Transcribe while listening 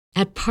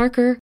At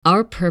Parker,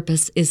 our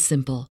purpose is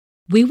simple.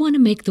 We want to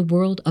make the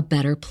world a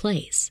better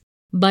place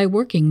by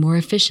working more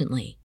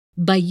efficiently,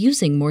 by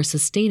using more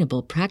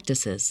sustainable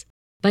practices,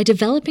 by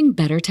developing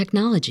better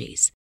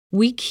technologies.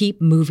 We keep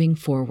moving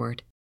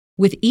forward.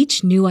 With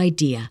each new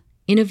idea,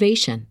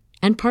 innovation,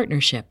 and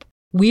partnership,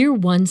 we're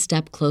one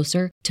step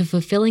closer to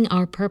fulfilling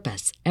our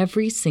purpose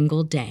every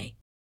single day.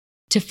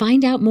 To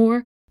find out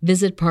more,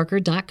 visit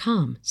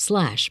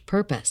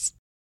parker.com/purpose.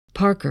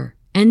 Parker,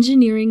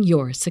 engineering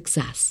your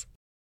success.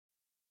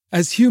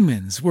 As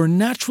humans, we're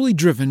naturally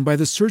driven by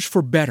the search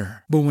for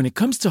better. But when it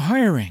comes to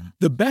hiring,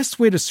 the best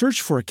way to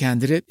search for a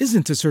candidate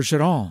isn't to search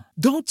at all.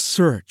 Don't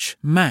search,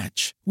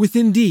 match with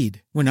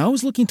Indeed. When I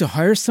was looking to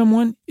hire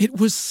someone, it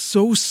was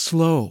so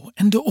slow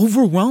and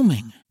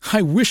overwhelming.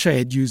 I wish I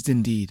had used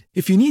Indeed.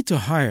 If you need to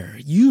hire,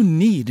 you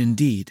need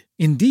Indeed.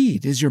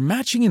 Indeed is your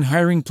matching and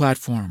hiring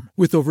platform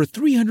with over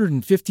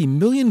 350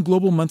 million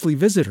global monthly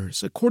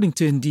visitors, according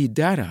to Indeed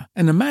data,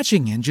 and a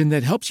matching engine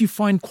that helps you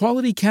find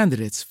quality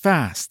candidates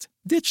fast.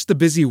 Ditch the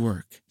busy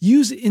work.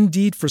 Use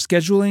Indeed for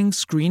scheduling,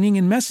 screening,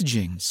 and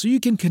messaging so you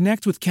can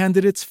connect with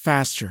candidates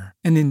faster.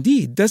 And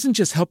Indeed doesn't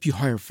just help you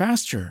hire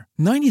faster.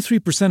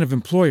 93% of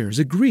employers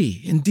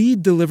agree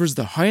Indeed delivers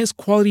the highest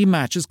quality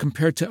matches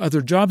compared to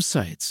other job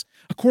sites,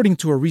 according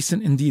to a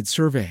recent Indeed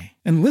survey.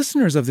 And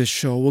listeners of this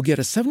show will get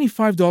a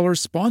 $75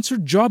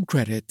 sponsored job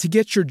credit to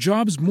get your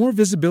jobs more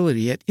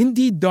visibility at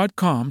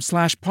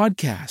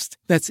Indeed.com/podcast.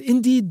 That's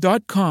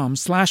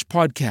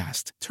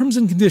Indeed.com/podcast. Terms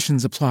and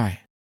conditions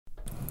apply.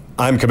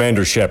 I'm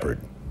Commander Shepard,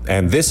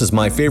 and this is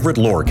my favorite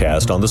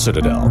lorecast on the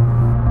Citadel.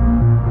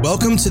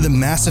 Welcome to the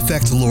Mass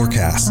Effect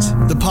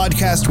Lorecast, the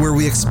podcast where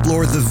we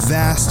explore the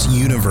vast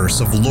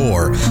universe of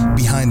lore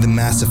behind the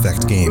Mass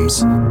Effect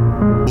games.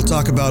 We'll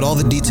talk about all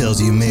the details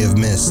you may have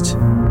missed,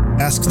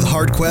 ask the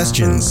hard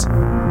questions,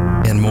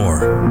 and more.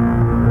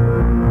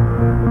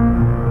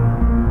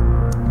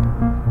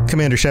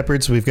 Commander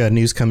Shepards, we've got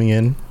news coming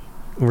in.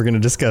 We're going to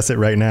discuss it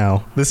right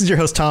now. This is your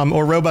host, Tom,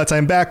 or Robots.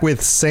 I'm back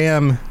with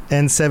Sam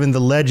N7, the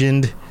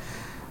legend.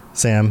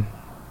 Sam,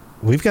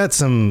 we've got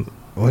some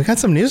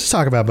news to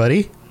talk about,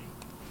 buddy.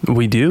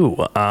 We do.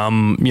 I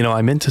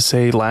meant to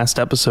say last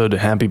episode,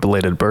 happy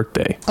belated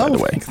birthday, by the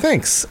way.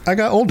 Thanks. I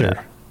got older.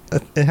 Yeah.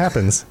 It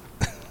happens.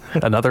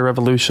 Another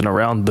revolution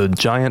around the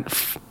giant,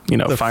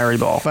 the fiery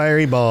ball.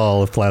 Fiery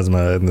ball of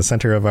plasma in the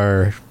center of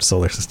our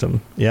solar system.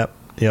 Yep.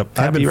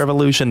 Happy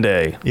Revolution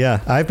Day.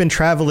 Yeah, I've been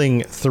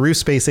traveling through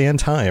space and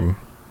time.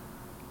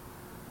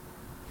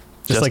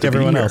 Just like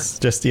everyone else.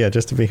 Just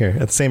to be here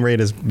at the same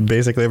rate as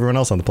basically everyone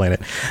else on the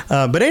planet.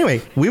 But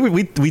anyway,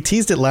 we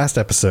teased it last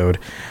episode.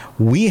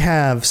 We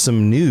have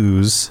some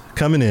news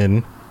coming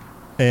in,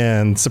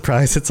 and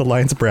surprise, it's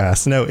Alliance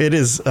Brass. No, it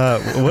is.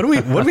 What are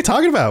we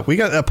talking about? We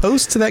got a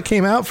post that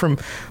came out from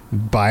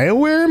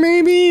BioWare,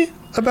 maybe,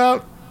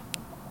 about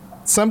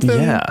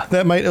something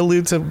that might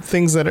allude to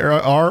things that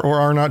are or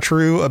are not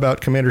true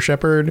about Commander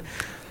Shepard.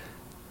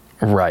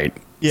 Right.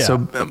 Yeah.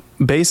 So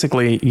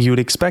basically, you'd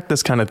expect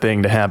this kind of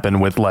thing to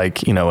happen with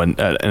an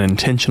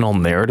intentional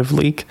narrative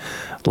leak.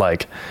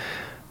 Like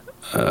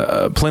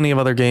plenty of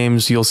other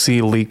games, you'll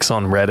see leaks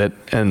on Reddit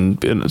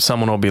and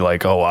someone will be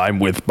like, oh, I'm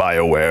with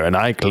BioWare and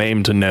I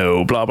claim to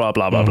know blah, blah,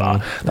 blah, blah,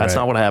 blah. That's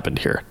not what happened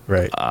here.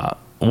 Right.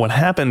 What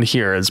happened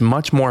here is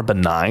much more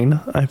benign,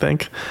 I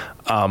think.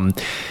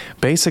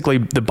 Basically,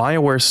 the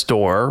BioWare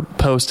store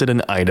posted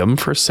an item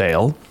for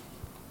sale.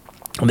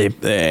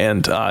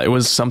 It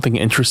was something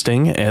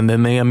interesting, and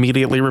then they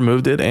immediately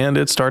removed it, and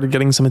it started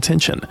getting some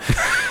attention.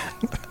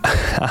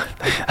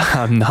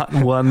 I'm not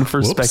one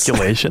for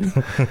speculation.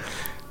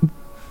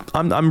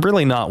 I'm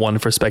really not one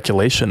for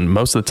speculation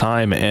most of the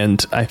time,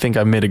 and I think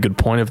I made a good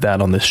point of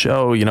that on this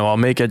show. I'll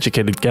make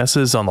educated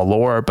guesses on the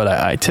lore, but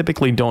I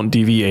typically don't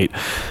deviate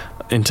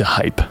into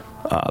hype.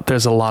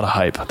 There's a lot of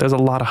hype. There's a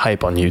lot of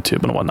hype on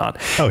YouTube and whatnot.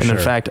 Oh, and sure.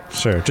 In fact,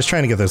 just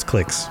trying to get those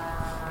clicks.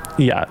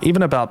 Yeah,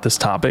 even about this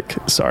topic.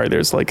 Sorry,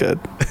 there's like a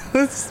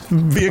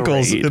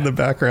vehicles parade, in the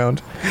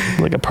background,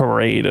 like a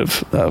parade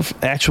of.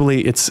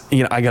 Actually, it's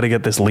I got to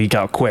get this leak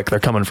out quick. They're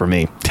coming for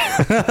me.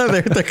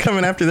 they're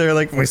coming after. They're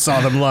like, we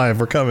saw them live.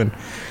 We're coming.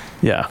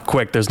 Yeah,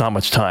 quick. There's not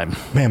much time.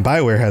 Man,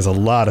 BioWare has a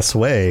lot of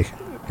sway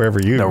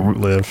wherever you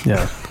live.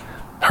 Yeah,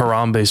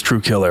 Harambe's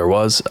true killer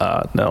was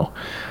no.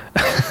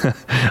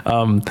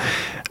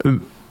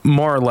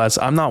 More or less,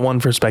 I'm not one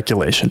for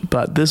speculation,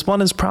 but this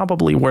one is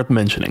probably worth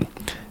mentioning.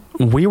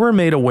 We were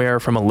made aware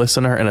from a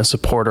listener and a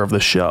supporter of the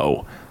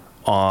show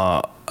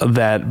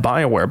that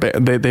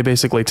BioWare, they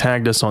basically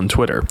tagged us on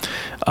Twitter,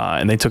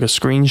 and they took a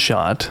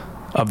screenshot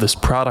of this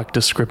product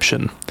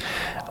description,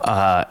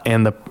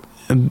 and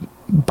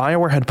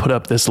BioWare had put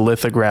up this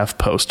lithograph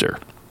poster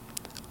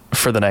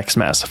for the next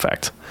Mass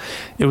Effect.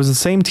 It was the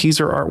same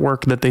teaser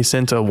artwork that they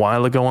sent a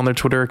while ago on their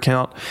Twitter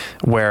account,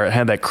 where it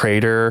had that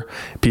crater.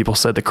 People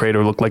said the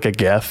crater looked like a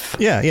Geth.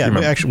 Yeah.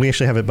 We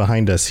actually have it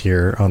behind us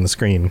here on the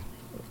screen.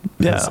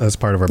 As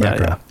part of our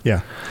background. Yeah.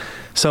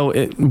 So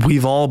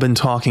we've all been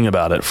talking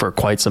about it for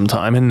quite some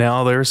time, and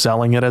now they're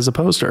selling it as a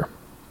poster.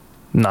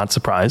 Not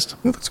surprised.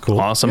 That's cool.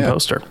 Awesome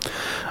poster.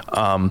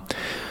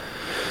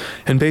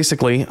 And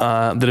basically,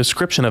 the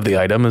description of the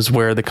item is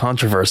where the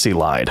controversy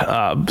lied.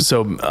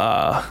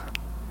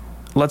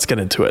 Let's get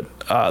into it.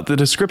 The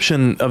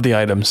description of the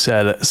item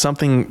said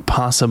something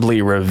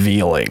possibly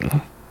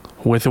revealing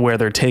with where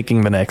they're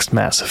taking the next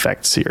Mass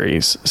Effect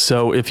series.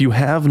 So if you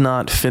have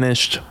not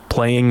finished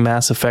playing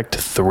Mass Effect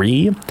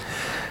 3,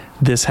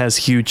 this has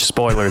huge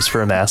spoilers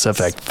for Mass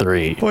Effect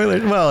 3.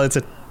 Spoiler. Well, it's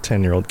a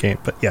 10-year-old game,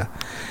 but yeah.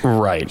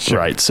 Right, sure.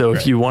 Right. So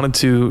if you wanted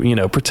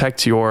to,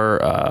 protect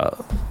your,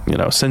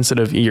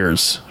 sensitive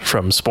ears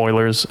from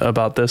spoilers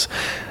about this,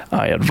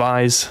 I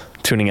advise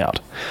tuning out.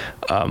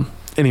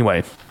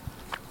 Anyway,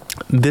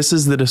 this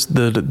is the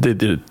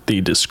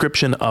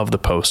description of the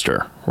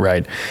poster,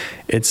 right?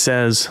 It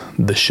says,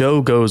 the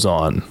show goes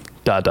on, ...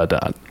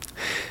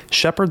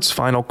 Shepard's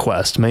final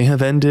quest may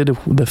have ended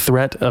the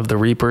threat of the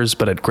Reapers,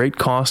 but at great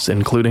cost,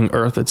 including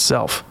Earth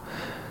itself.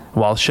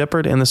 While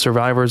Shepard and the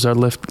survivors are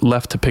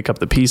left to pick up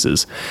the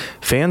pieces,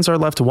 fans are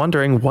left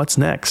wondering what's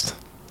next.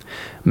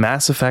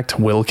 Mass Effect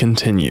will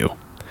continue.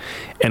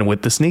 And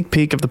with the sneak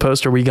peek of the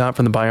poster we got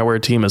from the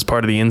BioWare team as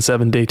part of the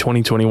N7 Day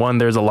 2021,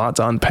 there's a lot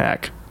to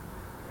unpack.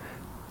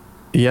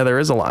 Yeah, there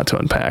is a lot to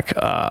unpack,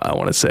 I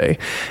want to say.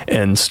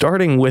 And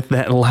starting with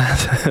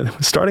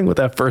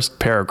that first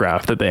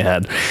paragraph that they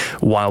had,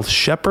 while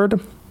Shepard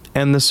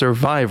and the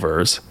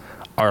survivors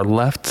are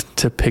left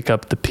to pick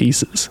up the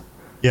pieces.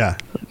 Yeah.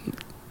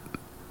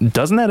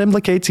 Doesn't that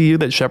implicate to you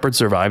that Shepard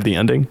survived the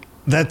ending?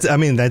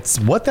 That's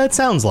what that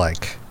sounds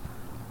like.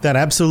 That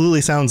absolutely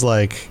sounds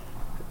like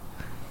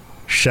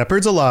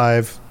Shepard's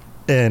alive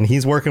and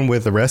he's working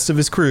with the rest of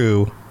his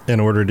crew in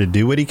order to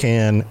do what he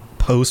can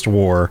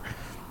post-war,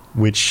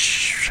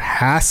 which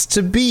has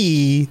to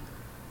be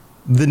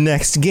the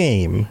next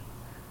game.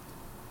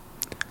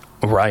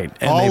 Right.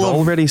 And they've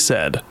already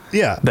said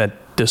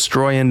that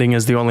Destroy Ending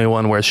is the only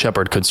one where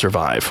Shepard could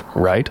survive,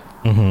 right?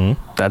 Mm-hmm.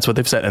 That's what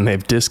they've said. And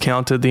they've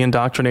discounted the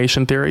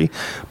indoctrination theory.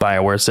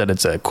 BioWare said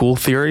it's a cool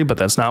theory, but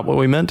that's not what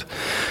we meant.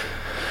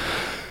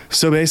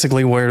 So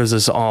basically, what does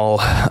this all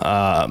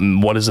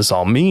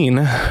mean?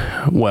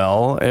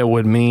 Well, it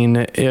would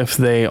mean if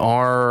we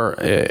are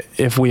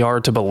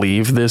to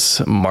believe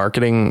this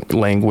marketing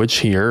language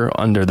here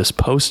under this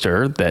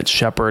poster, that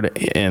Shepard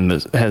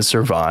has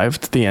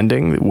survived the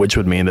ending, which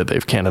would mean that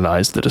they've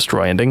canonized the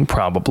Destroy Ending,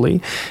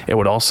 probably. It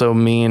would also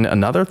mean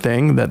another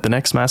thing, that the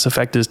next Mass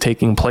Effect is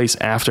taking place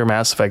after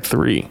Mass Effect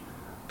 3.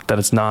 That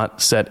it's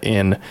not set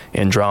in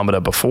Andromeda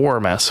before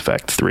Mass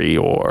Effect 3,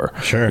 or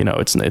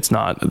it's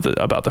not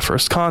about the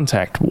First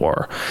Contact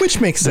war,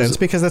 which makes sense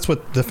because that's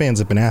what the fans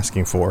have been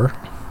asking for,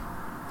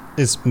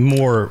 is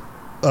more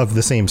of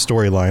the same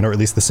storyline, or at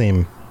least the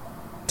same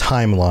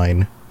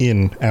timeline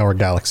in our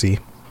galaxy.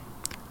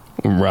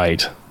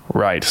 Right.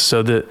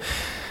 So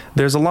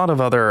there's a lot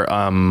of other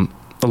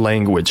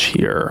language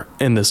here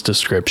in this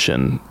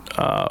description,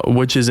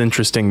 which is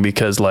interesting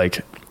because,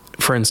 like,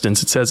 for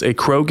instance, it says a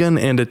Krogan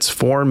and its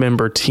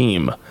 4-member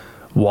team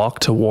walk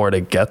toward a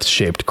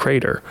Geth-shaped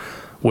crater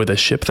with a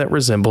ship that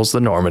resembles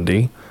the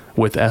Normandy,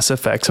 with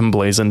SFX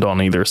emblazoned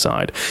on either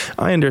side.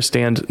 I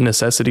understand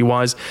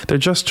necessity-wise, they're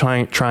just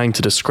trying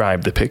to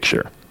describe the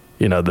picture,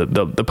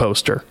 the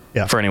poster,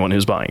 for anyone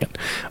who's buying it.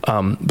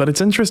 But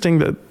it's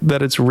interesting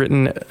that it's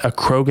written a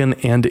Krogan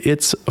and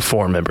its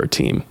 4-member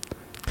team.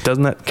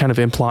 Doesn't that kind of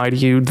imply to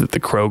you that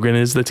the Krogan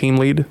is the team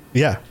lead?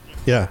 Yeah.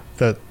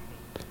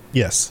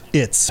 Yes,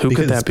 it's who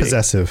because could that it's be?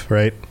 Possessive,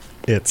 right?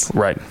 It's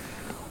right.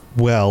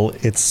 Well,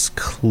 it's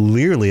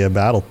clearly a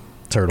battle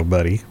turtle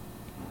buddy.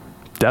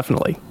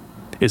 Definitely.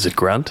 Is it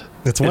Grunt?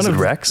 Is it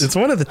Rex? It's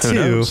one of the Who two.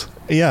 knows?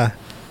 Yeah.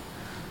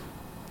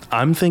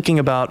 I'm thinking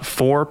about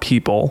 4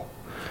 people: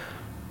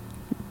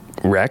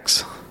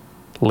 Rex,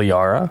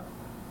 Liara,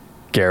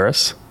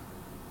 Garrus,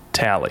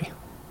 Tali.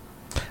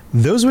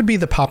 Those would be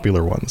the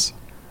popular ones.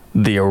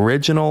 The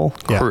original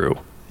crew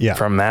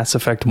from Mass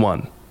Effect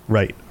 1.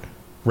 Right.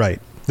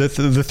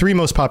 The 3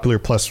 most popular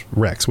plus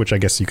Rex, which I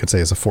guess you could say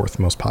is the 4th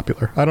most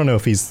popular. I don't know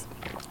if he's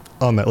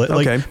on that list.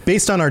 Okay. Like,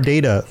 based on our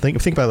data,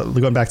 think about it,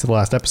 going back to the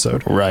last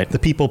episode. Right. The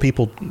people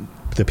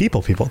that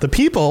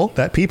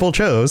people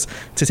chose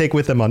to take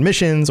with them on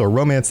missions or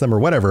romance them or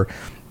whatever.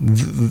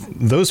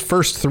 Those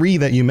first 3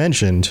 that you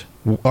mentioned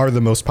are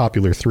the most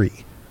popular 3.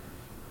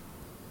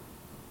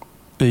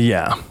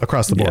 Yeah.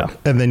 Across the board. Yeah.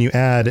 And then you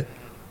add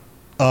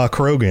a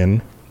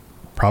Krogan,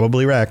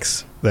 probably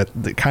Rex, that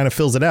kind of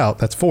fills it out.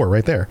 That's 4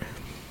 right there.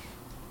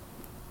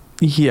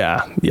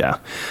 Yeah.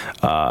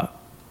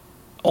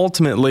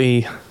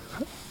 Ultimately,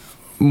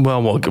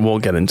 well, we'll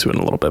get into it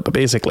in a little bit, but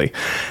basically,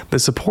 the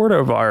supporter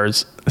of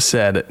ours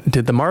said,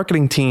 did the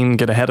marketing team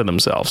get ahead of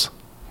themselves?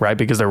 Right?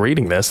 Because they're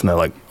reading this and they're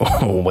like,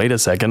 oh, wait a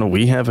second,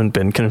 we haven't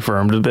been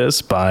confirmed of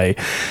this by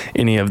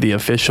any of the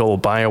official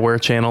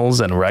BioWare channels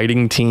and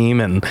writing team,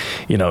 and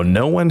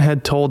no one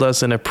had told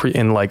us in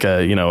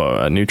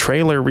a new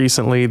trailer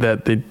recently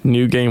that the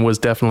new game was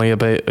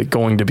definitely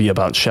going to be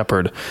about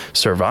Shepard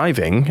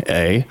surviving,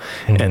 A,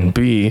 and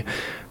B,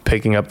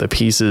 picking up the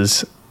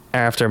pieces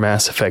after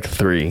Mass Effect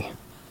 3.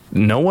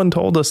 No one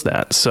told us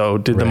that. So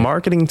did the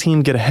marketing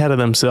team get ahead of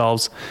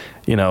themselves,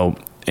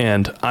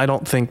 And I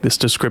don't think this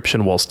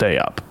description will stay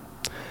up.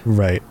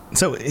 Right.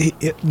 So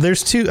I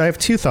have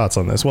two thoughts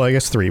on this. Well, I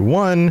guess three.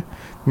 One,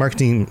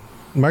 marketing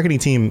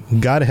team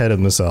got ahead of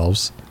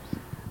themselves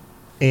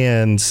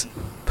and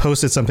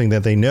posted something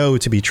that they know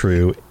to be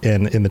true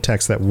in the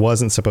text that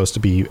wasn't supposed to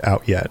be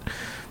out yet.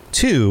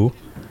 Two,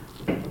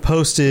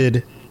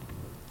 posted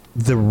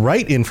the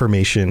right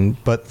information,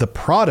 but the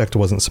product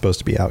wasn't supposed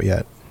to be out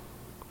yet.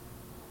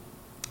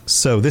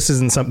 So this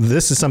is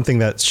something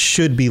that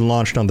should be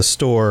launched on the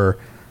store,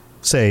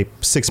 say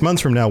 6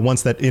 months from now,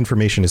 once that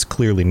information is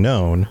clearly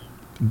known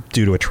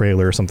due to a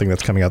trailer or something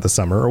that's coming out this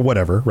summer or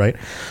whatever, right?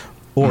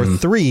 Or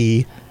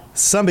three,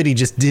 somebody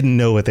just didn't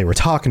know what they were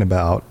talking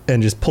about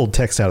and just pulled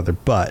text out of their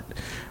butt.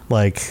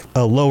 Like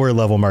a lower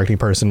level marketing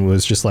person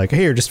was just like,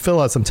 here, just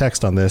fill out some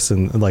text on this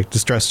and like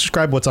just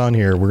describe what's on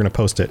here. We're going to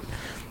post it.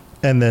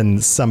 And then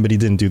somebody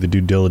didn't do the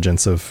due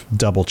diligence of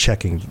double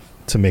checking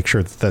to make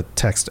sure that the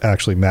text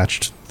actually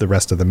matched the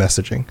rest of the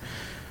messaging.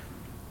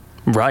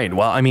 Right.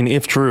 Well, I mean,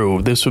 if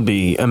true, this would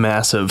be a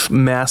massive,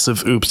 massive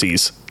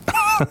oopsies.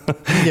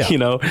 Yeah. You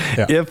know,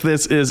 if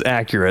this is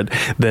accurate,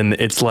 then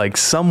it's like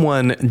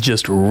someone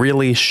just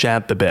really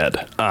shat the bed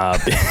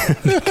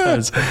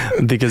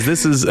because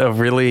this is a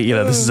really,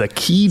 this is a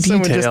key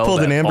detail. Someone just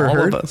pulled an Amber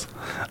Heard?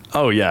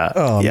 Oh, yeah.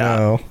 Oh, yeah.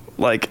 no.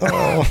 Like,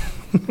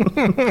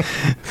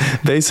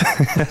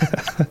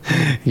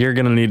 you're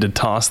going to need to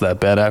toss that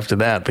bed after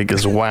that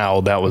because, wow,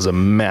 that was a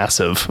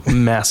massive,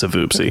 massive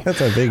oopsie.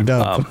 That's a big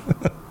dump.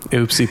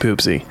 Oopsie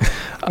poopsie.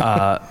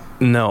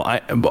 No,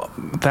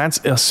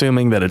 that's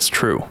assuming that it's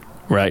true,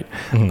 right?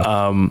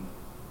 Mm-hmm.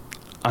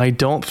 I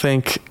don't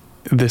think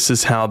this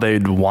is how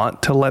they'd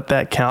want to let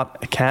that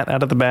cat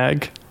out of the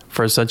bag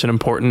for such an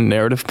important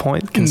narrative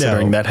point,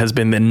 considering that has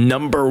been the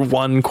number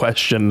one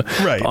question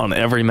on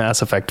every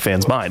Mass Effect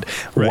fan's mind.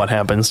 Right. What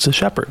happens to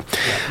Shepard?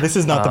 Yeah. This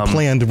is not the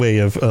planned way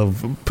of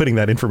putting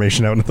that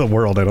information out into the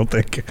world, I don't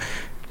think.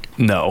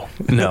 No.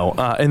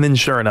 And then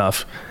sure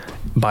enough,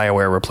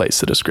 BioWare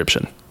replaced the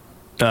description.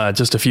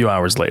 Just a few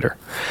hours later.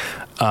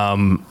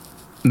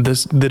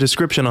 The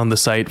description on the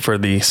site for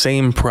the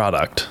same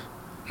product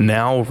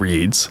now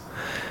reads,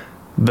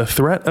 "The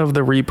threat of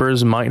the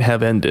Reapers might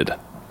have ended,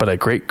 but at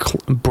great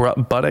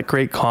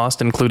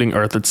cost, including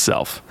Earth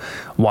itself.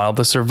 While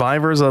the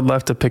survivors are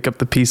left to pick up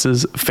the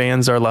pieces,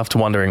 fans are left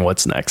wondering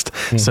what's next."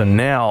 Mm-hmm. So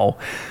now,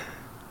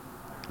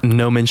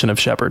 no mention of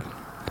Shepard.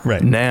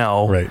 Right.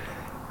 Now,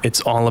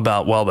 it's all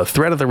about, well, the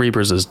threat of the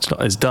Reapers is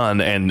done,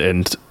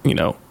 and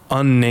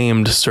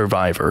unnamed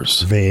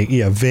survivors.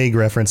 Vague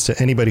reference to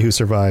anybody who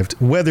survived,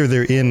 whether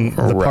they're in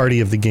the party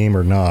of the game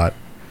or not.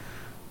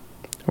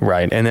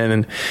 Right. And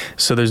then,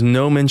 so there's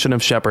no mention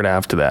of Shepard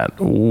after that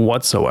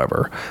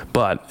whatsoever.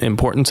 But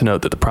important to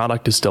note that the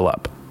product is still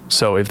up.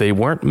 So if they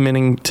weren't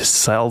meaning to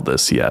sell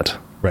this yet,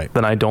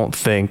 then I don't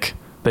think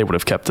they would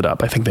have kept it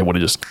up. I think they would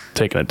have just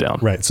taken it down.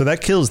 Right. So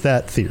that kills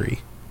that theory.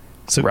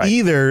 So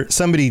either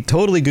somebody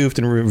totally goofed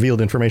and revealed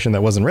information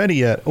that wasn't ready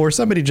yet, or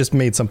somebody just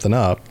made something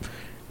up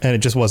and it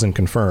just wasn't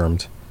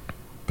confirmed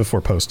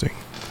before posting.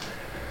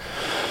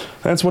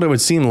 That's what it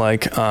would seem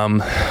like.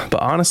 But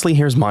honestly,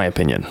 here's my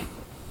opinion.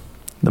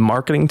 The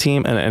marketing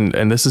team,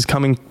 and this is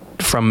coming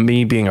from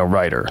me being a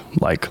writer.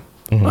 Like,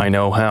 I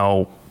know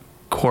how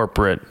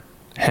corporate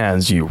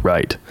has you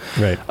write.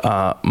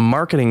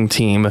 Marketing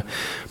team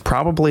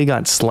probably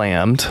got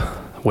slammed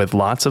with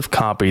lots of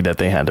copy that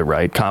they had to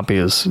write. Copy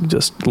is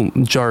just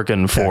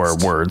jargon for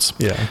words.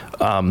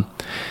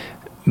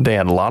 They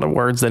had a lot of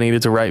words they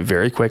needed to write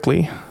very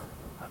quickly.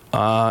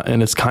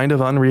 And it's kind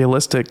of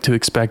unrealistic to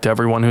expect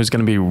everyone who's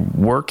going to be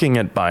working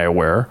at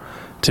BioWare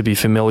to be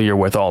familiar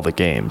with all the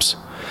games.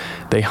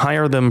 They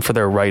hire them for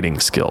their writing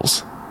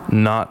skills,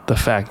 not the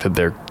fact that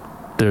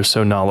they're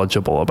so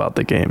knowledgeable about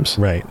the games.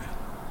 Right.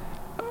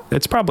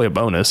 It's probably a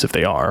bonus if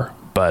they are,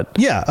 but...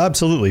 Yeah,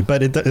 absolutely.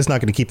 But it's not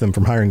going to keep them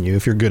from hiring you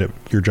if you're good at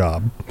your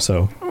job.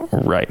 So...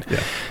 Right.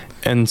 Yeah.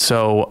 And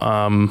so...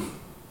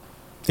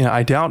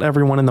 I doubt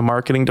everyone in the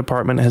marketing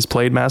department has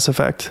played Mass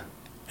Effect,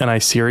 and I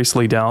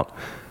seriously doubt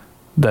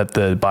that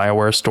the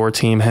BioWare store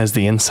team has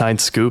the inside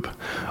scoop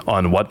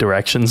on what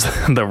directions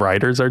the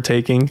writers are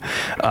taking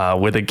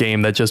with a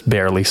game that just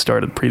barely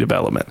started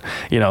pre-development.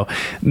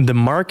 The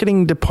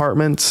marketing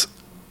departments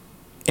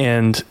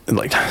and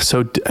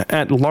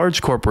at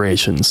large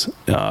corporations,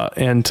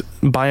 and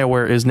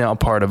BioWare is now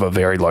part of a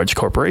very large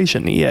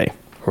corporation, EA,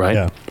 right?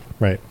 Yeah,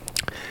 right.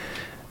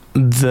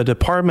 The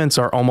departments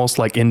are almost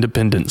like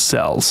independent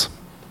cells.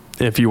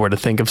 If you were to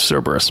think of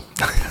Cerberus,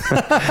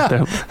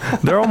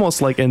 they're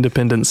almost like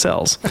independent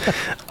cells.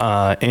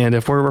 And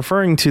if we're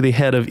referring to the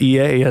head of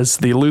EA as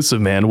the elusive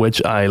man,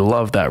 which I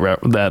love that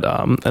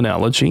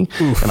analogy,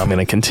 and I'm going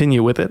to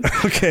continue with it.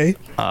 Okay.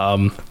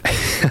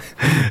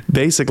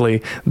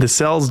 Basically,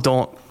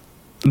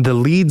 the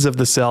leads of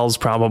the cells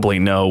probably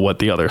know what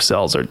the other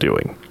cells are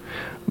doing,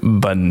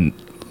 but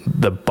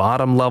the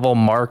bottom level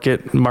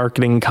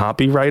marketing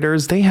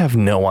copywriters, they have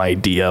no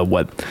idea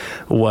what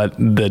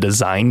the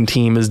design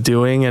team is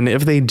doing. And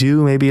if they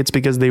do, maybe it's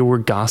because they were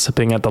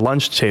gossiping at the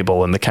lunch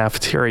table in the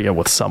cafeteria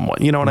with someone.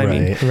 You know what I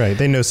mean? Right.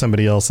 They know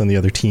somebody else in the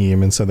other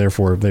team, and so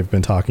therefore they've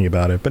been talking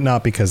about it, but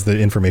not because the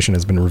information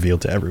has been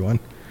revealed to everyone.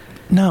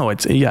 No,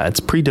 it's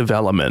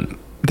pre-development.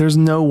 There's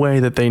no way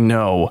that they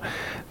know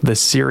the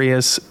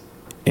serious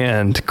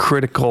and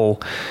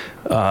critical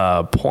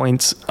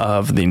points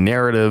of the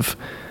narrative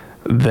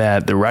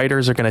that the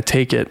writers are going to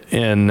take it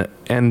in,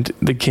 and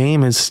the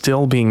game is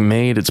still being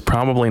made. It's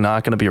probably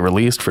not going to be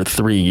released for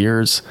 3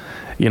 years.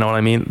 You know what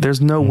I mean? There's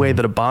no way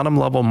that a bottom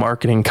level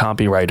marketing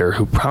copywriter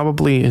who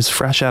probably is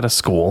fresh out of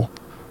school,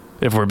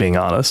 if we're being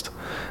honest,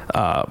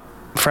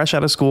 fresh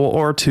out of school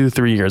or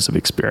 2-3 years of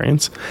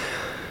experience.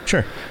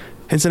 Sure.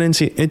 It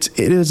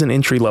is an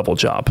entry level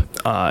job.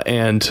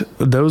 And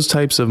those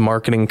types of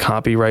marketing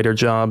copywriter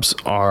jobs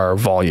are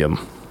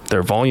volume.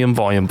 They're volume.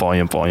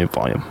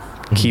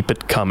 Keep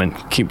it coming.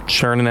 Keep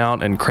churning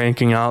out and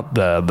cranking out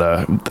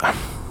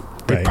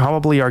they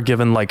probably are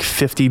given like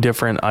 50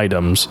 different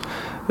items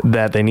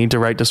that they need to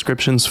write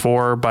descriptions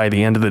for by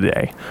the end of the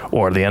day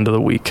or the end of the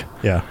week.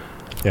 Yeah.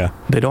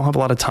 They don't have a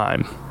lot of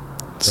time.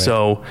 Right.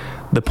 So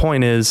the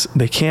point is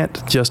they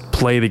can't just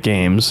play the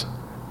games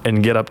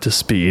and get up to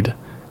speed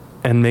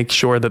and make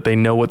sure that they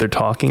know what they're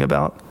talking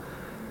about.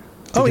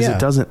 Because it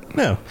doesn't.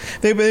 No.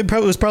 It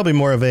was probably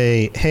more of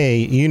a, hey,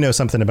 you know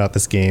something about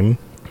this game.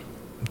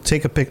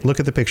 Take a look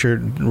at the picture,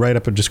 write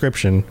up a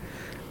description.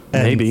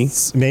 Maybe.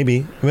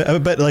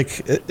 But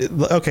like,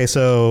 okay,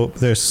 so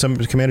there's some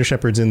Commander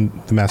Shepard's in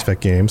the Mass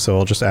Effect game, so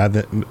I'll just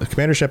add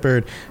Commander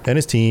Shepard and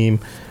his team,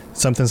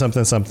 something.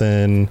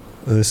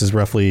 This is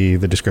roughly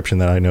the description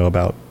that I know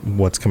about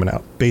what's coming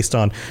out based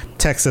on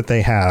text that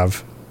they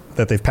have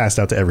that they've passed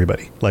out to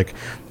everybody. Like,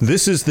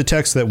 this is the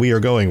text that we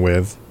are going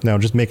with. Now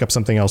just make up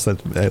something else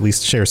that at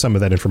least shares some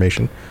of that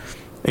information.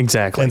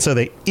 Exactly. And so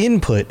they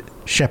input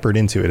Shepard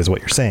into it, is what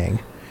you're saying.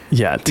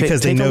 Yeah.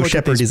 Because they know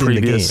Shepard is in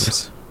the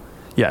games.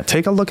 Yeah,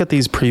 take a look at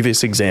these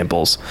previous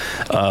examples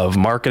of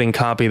marketing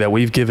copy that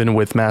we've given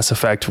with Mass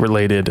Effect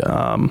related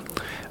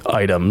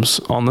items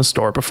on the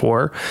store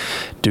before.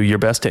 Do your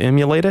best to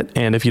emulate it.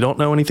 And if you don't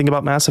know anything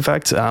about Mass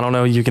Effect, I don't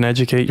know, you can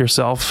educate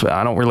yourself.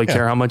 I don't really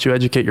care how much you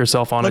educate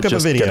yourself on it.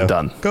 Just get it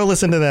done. Go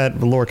listen to that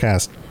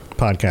Lorecast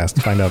podcast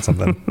to find out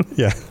something.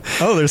 Yeah.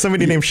 Oh, there's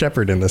somebody named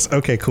Shepard in this.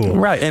 Okay, cool.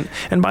 Right.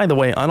 And by the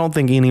way, I don't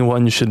think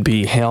anyone should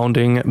be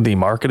hounding the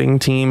marketing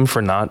team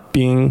for not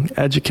being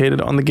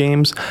educated on the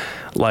games.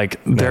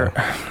 Like, not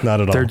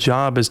at all. Their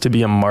job is to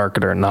be a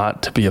marketer,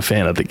 not to be a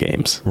fan of the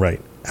games.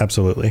 Right.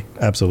 Absolutely.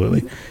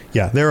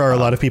 Yeah, there are a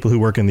lot of people who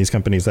work in these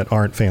companies that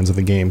aren't fans of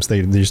the games.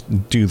 They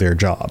just do their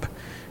job.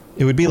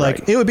 It would be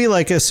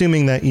like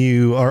assuming that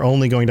you are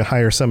only going to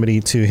hire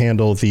somebody to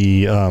handle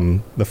the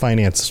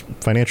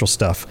financial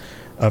stuff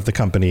of the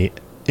company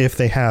if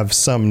they have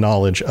some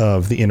knowledge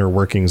of the inner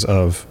workings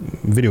of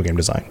video game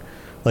design.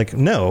 Like,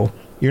 no,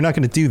 you're not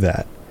going to do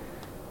that.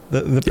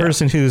 The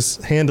person who's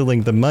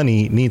handling the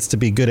money needs to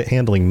be good at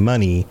handling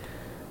money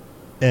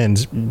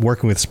and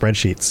working with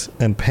spreadsheets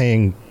and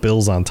paying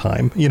bills on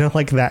time,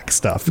 like that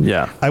stuff.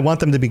 Yeah. I want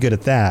them to be good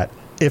at that.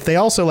 If they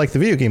also like the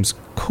video games,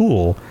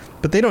 cool,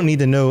 but they don't need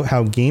to know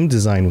how game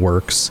design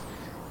works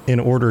in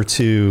order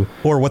to,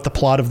 or what the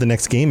plot of the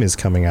next game is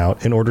coming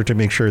out in order to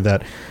make sure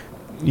that,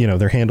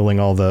 they're handling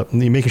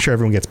making sure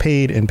everyone gets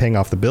paid and paying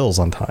off the bills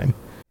on time.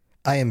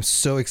 I am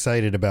so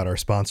excited about our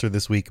sponsor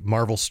this week,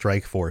 Marvel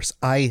Strike Force.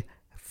 I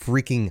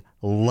freaking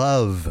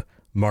love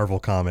Marvel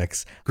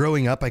Comics.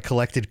 Growing up, I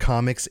collected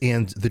comics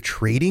and the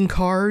trading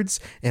cards,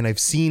 and I've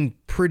seen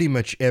pretty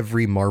much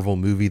every Marvel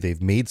movie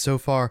they've made so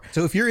far.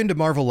 So if you're into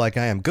Marvel like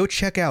I am, go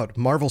check out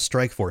Marvel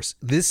Strike Force.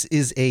 This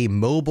is a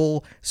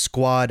mobile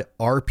squad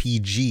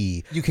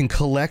RPG. You can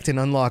collect and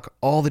unlock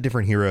all the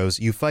different heroes.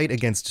 You fight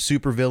against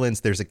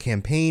supervillains. There's a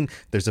campaign,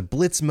 there's a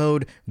blitz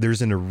mode,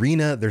 there's an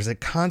arena, there's a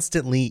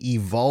constantly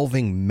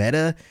evolving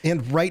meta,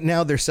 and right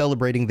now they're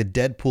celebrating the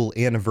Deadpool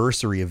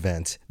anniversary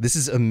event. This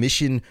is a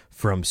mission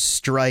from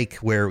Strike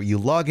where you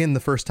log in the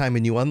first time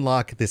and you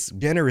unlock this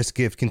generous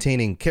gift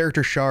containing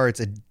character shards,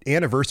 an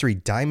anniversary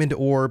diamond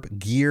orb,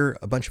 gear,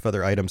 a bunch of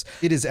other items.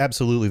 It is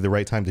absolutely the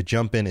right time to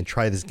jump in and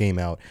try this game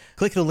out.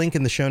 Click the link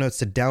in the show notes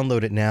to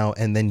download it now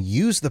and then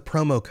use the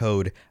promo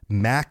code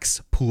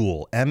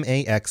MAXPOOL,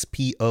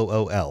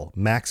 MAXPOOL,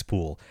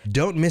 MAXPOOL.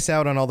 Don't miss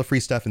out on all the free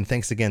stuff, and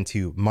thanks again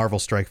to Marvel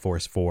Strike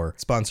Force for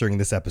sponsoring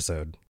this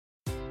episode.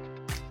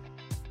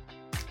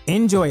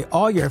 Enjoy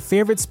all your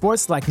favorite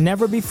sports like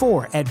never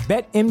before at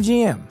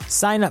BetMGM.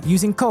 Sign up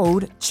using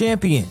code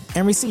CHAMPION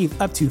and receive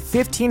up to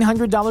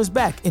 $1,500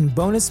 back in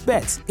bonus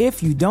bets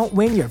if you don't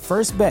win your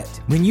first bet.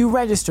 When you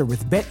register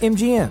with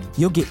BetMGM,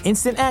 you'll get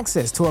instant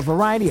access to a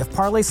variety of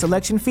parlay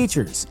selection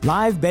features,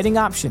 live betting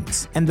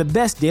options, and the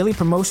best daily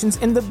promotions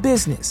in the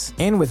business.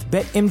 And with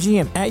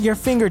BetMGM at your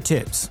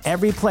fingertips,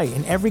 every play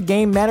and every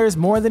game matters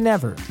more than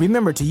ever.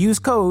 Remember to use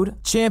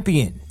code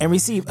CHAMPION and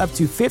receive up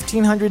to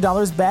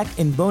 $1,500 back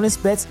in bonus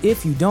bets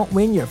if you don't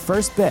win your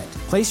first bet.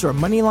 Place your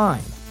money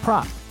line,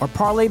 prop, or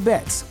parlay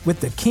bets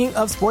with the king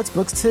of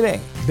sportsbooks today.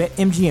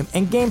 BetMGM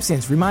and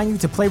GameSense remind you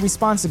to play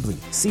responsibly.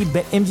 See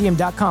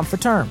BetMGM.com for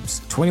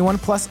terms. 21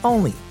 plus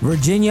only.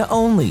 Virginia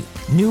only.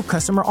 New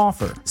customer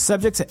offer.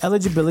 Subject to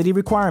eligibility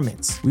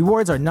requirements.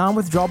 Rewards are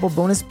non-withdrawable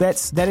bonus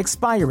bets that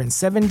expire in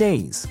 7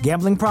 days.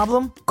 Gambling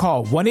problem?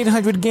 Call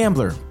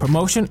 1-800-GAMBLER.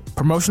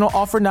 Promotional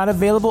offer not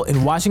available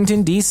in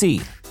Washington,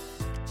 D.C.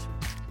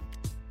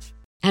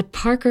 At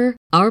Parker,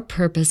 our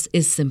purpose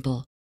is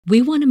simple.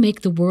 We want to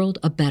make the world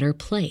a better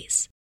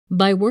place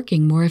by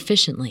working more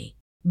efficiently,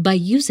 by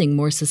using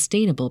more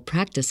sustainable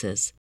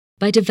practices,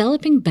 by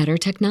developing better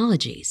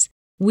technologies.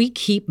 We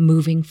keep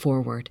moving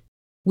forward.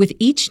 With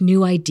each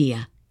new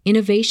idea,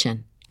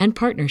 innovation, and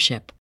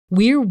partnership,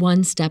 we're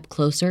one step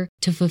closer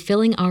to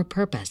fulfilling our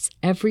purpose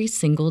every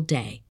single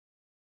day.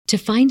 To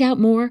find out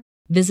more,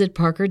 visit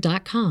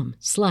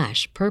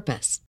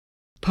parker.com/purpose.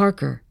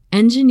 Parker,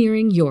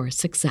 engineering your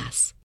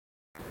success.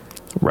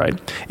 Right.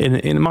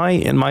 In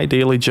my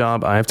daily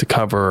job, I have to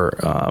cover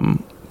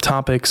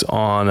topics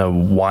on a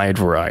wide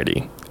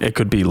variety. It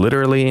could be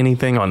literally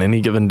anything on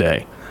any given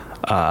day,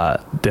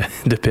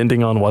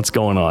 depending on what's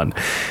going on.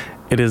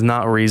 It is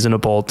not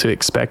reasonable to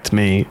expect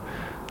me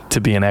to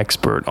be an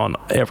expert on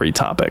every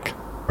topic.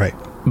 Right.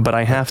 But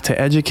I have to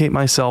educate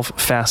myself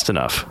fast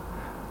enough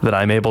that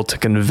I'm able to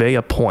convey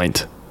a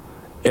point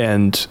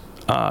and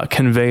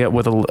convey it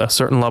with a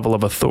certain level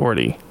of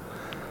authority,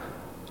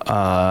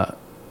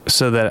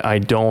 so that I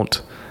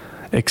don't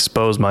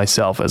expose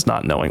myself as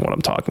not knowing what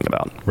I'm talking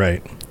about.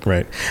 Right.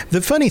 The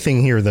funny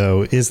thing here,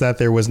 though, is that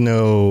there was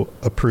no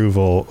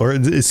approval,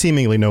 or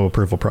seemingly no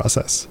approval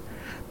process,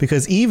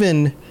 because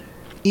even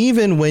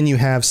when you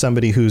have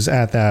somebody who's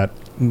at that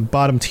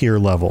bottom tier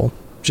level,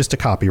 just a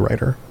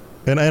copywriter,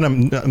 and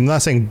I'm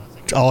not saying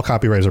all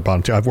copywriters are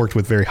bottom tier. I've worked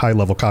with very high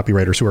level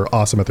copywriters who are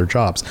awesome at their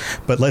jobs,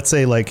 but let's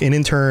say like an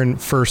intern,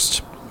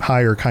 first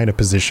hire kind of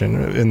position,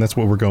 and that's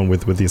what we're going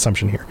with the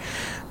assumption here.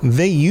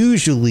 They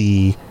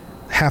usually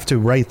have to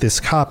write this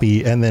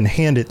copy and then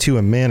hand it to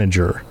a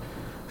manager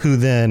who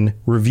then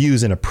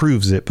reviews and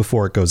approves it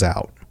before it goes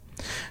out.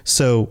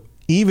 So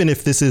even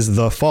if this is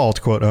the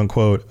fault, quote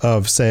unquote,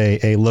 of say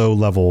a low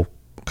level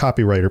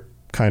copywriter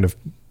kind of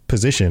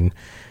position,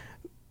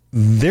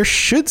 there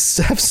should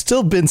have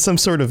still been some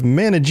sort of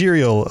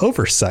managerial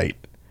oversight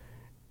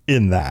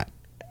in that.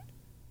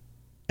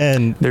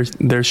 And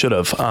there should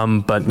have,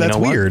 but that's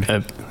you know weird.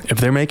 What? If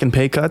they're making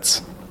pay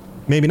cuts,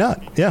 maybe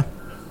not. Yeah,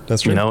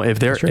 that's true. You know, if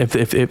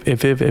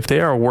they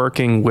are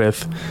working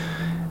with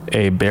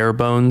a bare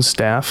bones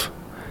staff,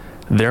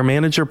 their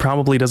manager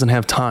probably doesn't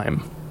have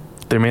time.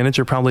 Their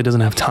manager probably doesn't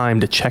have time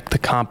to check the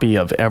copy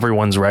of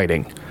everyone's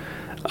writing.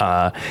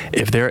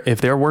 If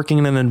they're working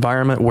in an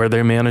environment where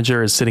their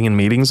manager is sitting in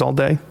meetings all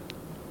day,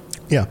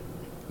 yeah,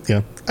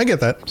 I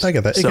get that.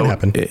 It can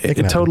happen.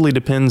 It totally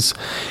depends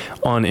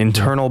on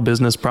internal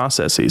business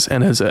processes,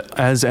 and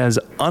as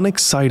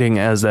unexciting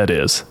as that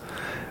is,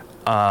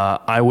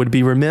 I would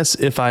be remiss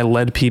if I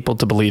led people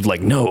to believe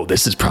like, no,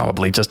 this is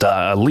probably just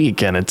a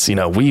leak, and it's, you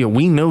know,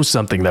 we know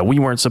something that we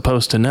weren't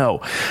supposed to know.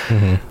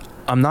 Mm-hmm.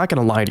 I'm not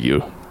going to lie to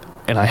you.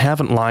 And I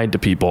haven't lied to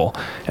people,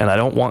 and I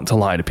don't want to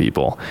lie to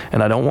people,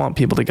 and I don't want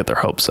people to get their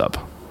hopes up.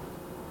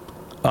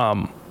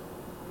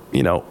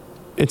 You know,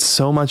 it's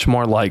so much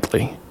more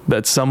likely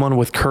that someone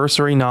with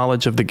cursory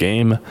knowledge of the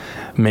game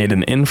made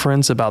an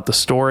inference about the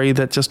story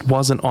that just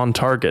wasn't on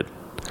target.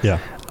 Yeah.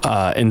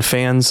 And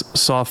fans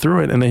saw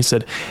through it and they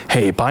said,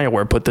 hey,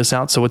 BioWare put this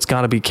out, so it's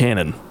got to be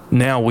canon.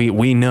 Now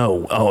we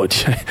know. Oh,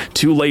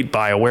 too late,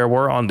 BioWare.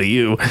 We're on to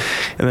you.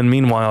 And then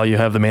meanwhile, you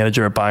have the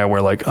manager at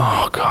BioWare like,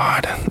 oh,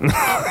 God.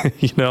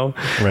 You know?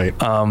 Right.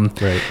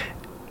 Right.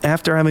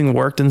 After having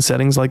worked in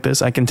settings like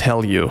this, I can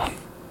tell you,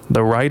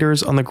 the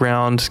writers on the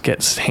ground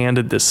get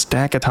handed this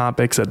stack of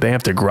topics that they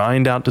have to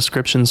grind out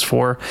descriptions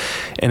for.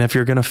 And if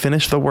you're going to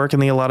finish the work in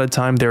the allotted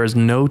time, there is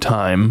no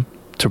time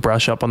to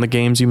brush up on the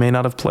games you may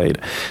not have played.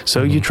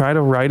 So you try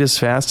to write as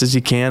fast as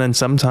you can, and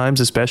sometimes,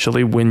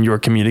 especially when you're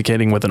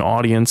communicating with an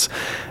audience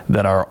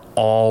that are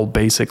all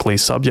basically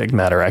subject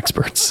matter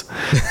experts,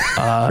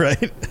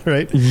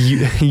 right,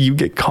 you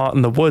get caught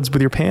in the woods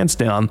with your pants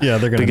down. Yeah,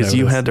 they're gonna because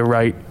you had to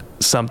write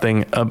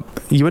something.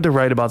 You had to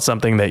write about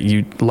something that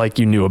you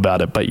knew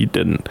about it, but you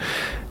didn't.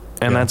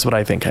 And that's what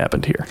I think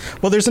happened here.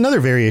 Well, there's another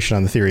variation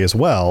on the theory as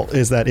well,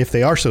 is that if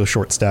they are so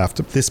short-staffed,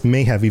 this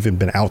may have even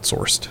been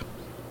outsourced.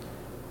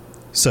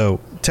 So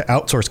to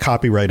outsource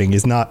copywriting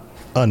is not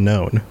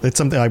unknown. It's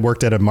something. I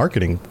worked at a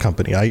marketing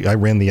company. I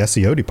ran the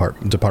SEO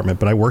department,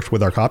 but I worked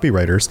with our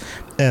copywriters,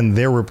 and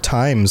there were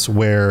times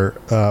where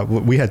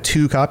we had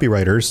 2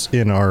 copywriters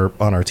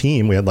on our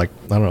team. We had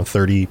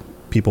 30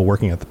 people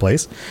working at the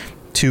place.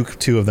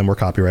 Two of them were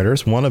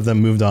copywriters. One of them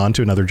moved on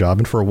to another job,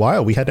 and for a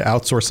while we had to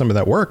outsource some of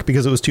that work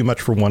because it was too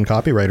much for one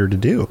copywriter to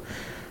do.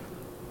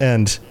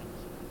 And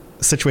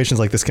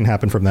situations like this can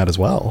happen from that as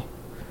well.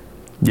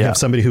 You have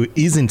somebody who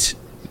isn't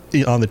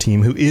on the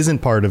team, who isn't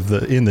part of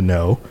in the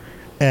know,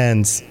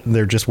 and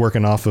they're just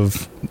working off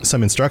of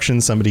some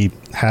instructions somebody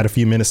had a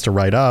few minutes to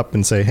write up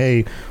and say,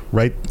 hey,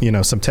 write,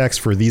 some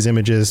text for these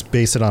images,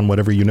 base it on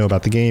whatever you know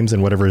about the games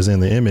and whatever is in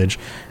the image,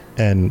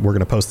 and we're going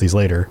to post these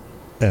later.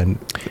 And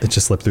it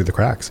just slipped through the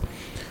cracks.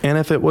 And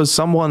if it was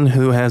someone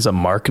who has a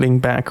marketing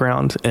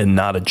background and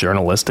not a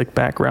journalistic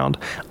background,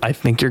 I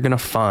think you're going to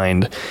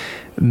find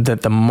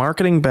that the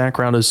marketing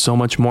background is so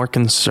much more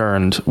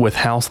concerned with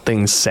how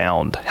things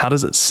sound. How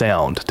does it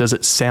sound? Does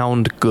it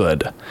sound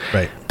good?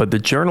 Right. But the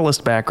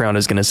journalist background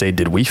is going to say,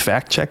 did we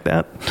fact check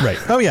that? Right.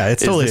 Oh, yeah.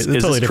 It's totally, is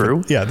this different.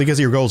 True? Yeah, because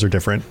your goals are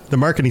different. The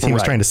marketing team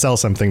is trying to sell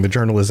something. The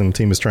journalism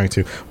team is trying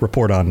to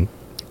report on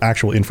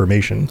actual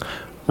information.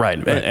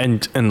 Right.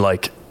 And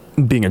like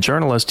being a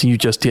journalist,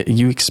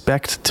 you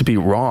expect to be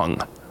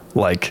wrong.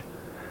 Like,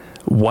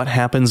 what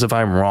happens if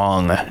I'm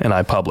wrong and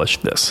I publish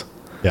this?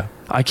 Yeah.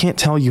 I can't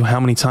tell you how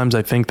many times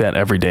I think that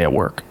every day at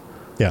work.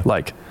 Yeah.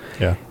 Like,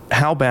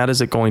 how bad is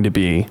it going to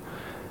be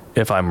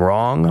if I'm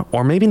wrong,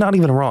 or maybe not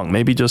even wrong?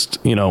 Maybe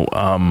just, maybe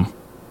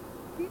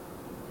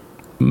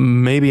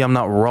I'm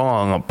not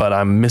wrong, but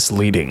I'm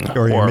misleading.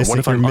 Or you're what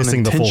if I'm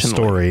missing the full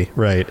story.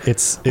 Right.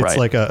 It's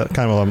like a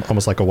kind of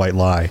almost like a white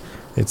lie.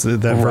 It's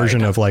that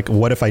version of like,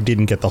 what if I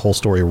didn't get the whole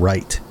story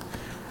right?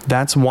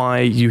 That's why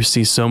you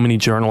see so many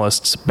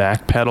journalists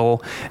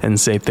backpedal and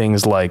say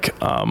things like,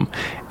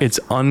 it's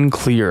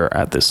unclear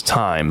at this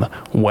time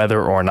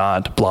whether or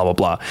not blah, blah,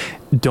 blah.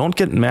 Don't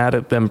get mad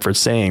at them for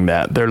saying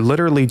that. They're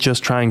literally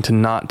just trying to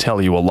not tell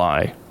you a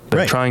lie.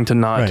 They're trying to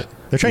not. Right.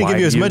 They're trying to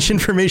give you as much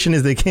information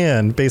as they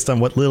can based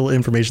on what little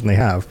information they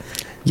have.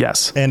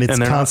 Yes. And it's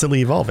constantly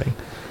evolving.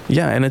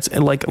 Yeah. And it's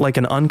like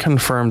an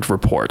unconfirmed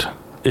report.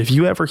 If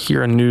you ever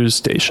hear a news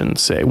station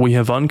say, we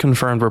have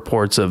unconfirmed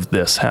reports of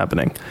this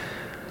happening,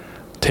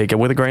 take it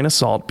with a grain of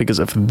salt, because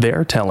if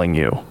they're telling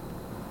you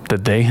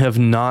that they have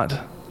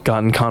not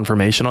gotten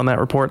confirmation on that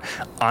report,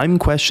 I'm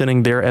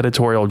questioning their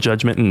editorial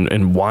judgment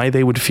and why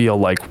they would feel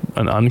like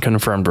an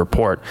unconfirmed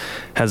report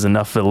has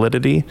enough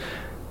validity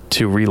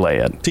to relay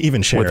it. To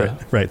even share it,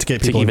 right? To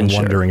get people even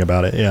wondering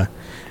about it.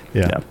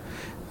 Yeah.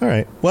 All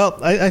right. Well,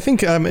 I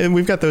think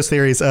we've got those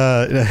theories.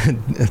 I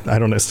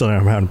don't know, still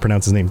don't know how to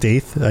pronounce his name.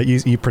 Daith.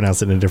 You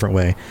pronounce it in a different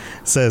way.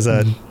 Says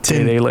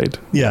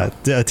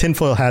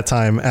tinfoil hat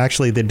time.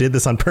 Actually, they did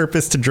this on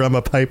purpose to drum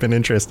up hype and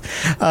interest.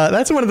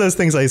 That's one of those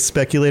things I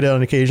speculated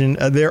on occasion.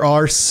 There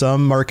are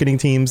some marketing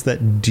teams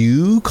that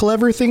do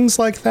clever things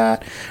like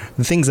that,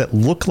 things that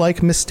look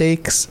like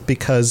mistakes,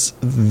 because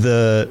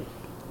the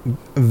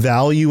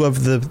value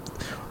of the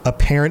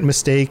apparent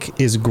mistake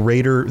is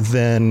greater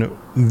than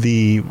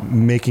the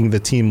making the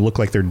team look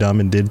like they're dumb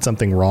and did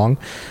something wrong.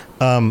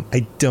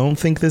 I don't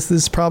think this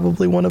is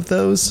probably one of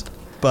those,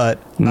 but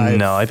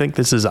I think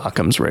this is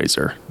Occam's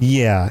razor.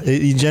 Yeah,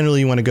 generally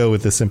you want to go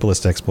with the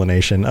simplest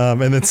explanation.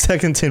 And then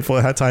second,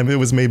 tinfoil hat time, it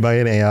was made by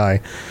an AI.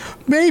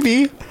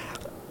 Maybe.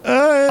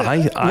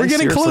 We're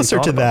getting closer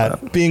to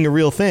that being a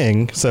real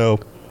thing, so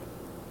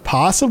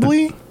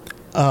possibly.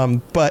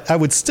 But I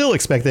would still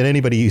expect that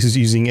anybody who's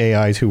using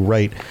AI to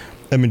write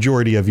a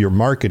majority of your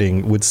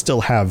marketing would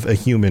still have a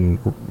human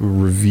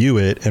review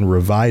it and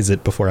revise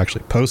it before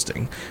actually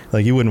posting.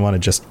 Like, you wouldn't want to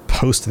just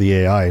post the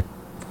AI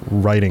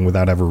writing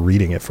without ever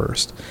reading it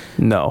first.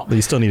 No. But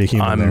you still need a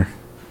human there.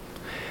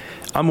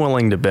 I'm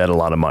willing to bet a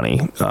lot of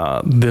money.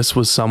 This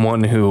was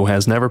someone who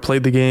has never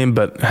played the game,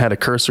 but had a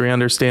cursory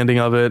understanding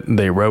of it.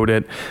 They wrote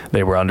it.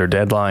 They were under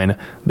deadline.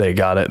 They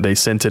got it. They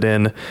sent it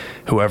in.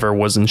 Whoever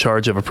was in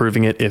charge of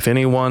approving it, if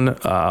anyone,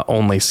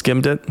 only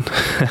skimmed it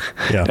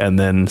and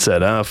then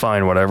said,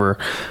 fine, whatever.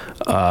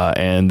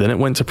 And then it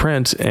went to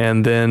print.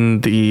 And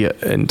then the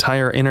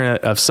entire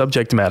internet of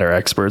subject matter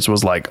experts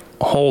was like,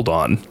 hold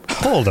on.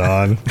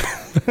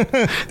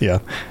 Yeah.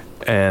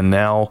 And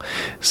now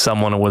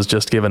someone was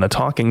just given a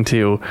talking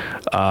to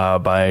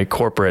by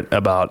corporate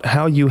about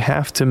how you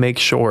have to make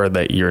sure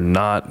that you're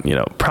not,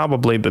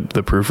 probably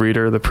the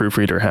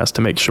proofreader has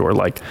to make sure,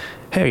 like,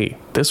 hey,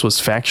 this was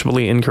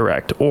factually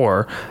incorrect,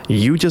 or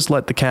you just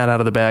let the cat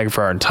out of the bag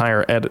for our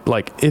entire edit.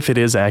 Like, if it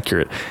is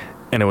accurate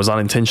and it was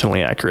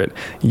unintentionally accurate,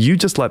 you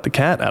just let the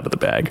cat out of the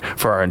bag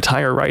for our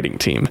entire writing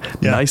team.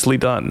 Yeah. Nicely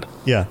done.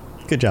 Yeah.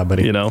 Good job,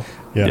 buddy.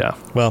 Yeah.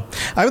 Well,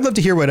 I would love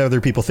to hear what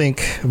other people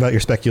think about your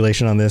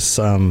speculation on this.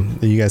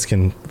 You guys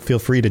can feel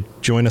free to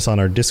join us on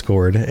our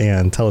Discord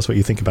and tell us what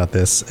you think about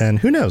this. And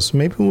who knows,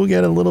 maybe we'll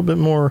get a little bit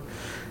more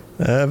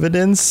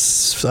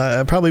evidence.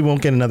 I probably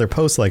won't get another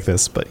post like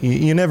this, but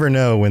you never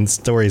know when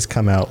stories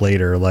come out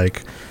later,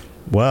 like,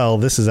 well,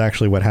 this is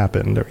actually what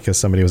happened, or because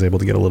somebody was able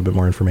to get a little bit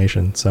more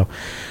information. So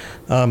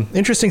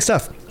interesting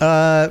stuff.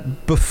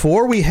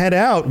 Before we head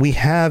out, we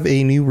have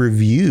a new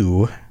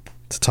review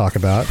to talk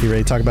about. You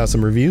ready to talk about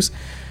some reviews?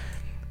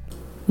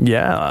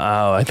 Yeah,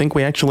 I think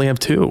we actually have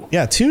two.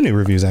 Yeah, two new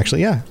reviews,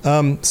 actually. Yeah.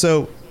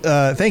 So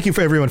thank you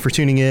for everyone for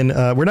tuning in.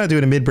 We're not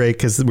doing a mid-break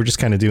because we're just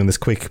kind of doing this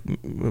quick,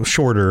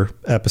 shorter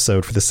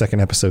episode for the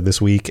second episode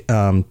this week.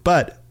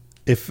 But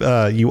if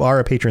you are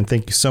a patron,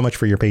 thank you so much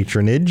for your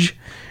patronage.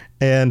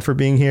 and for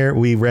being here.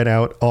 We read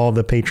out all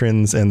the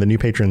patrons and the new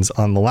patrons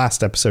on the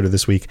last episode of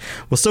this week.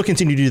 We'll still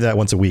continue to do that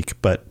once a week,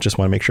 but just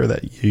want to make sure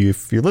that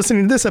if you're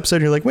listening to this episode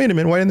and you're like, wait a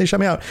minute, why didn't they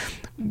shout me out?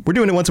 We're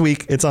doing it once a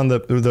week. It's on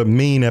the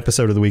main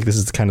episode of the week. This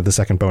is kind of the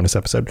second bonus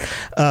episode.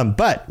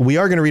 But we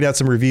are going to read out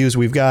some reviews.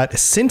 We've got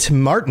Sint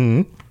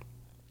Martin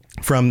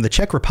from the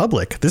Czech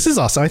Republic. This is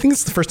awesome. I think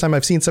it's the first time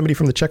I've seen somebody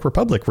from the Czech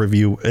Republic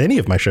review any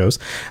of my shows.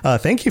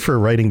 Thank you for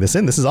writing this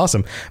in. This is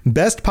awesome.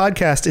 Best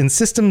podcast in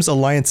Systems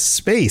Alliance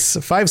space.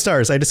 5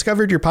 stars. I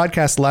discovered your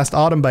podcast last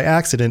autumn by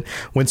accident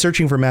when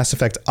searching for Mass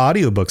Effect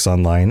audiobooks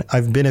online.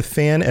 I've been a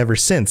fan ever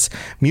since.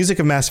 Music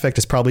of Mass Effect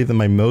is probably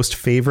my most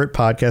favorite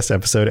podcast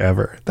episode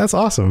ever. That's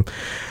awesome.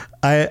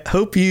 I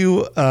hope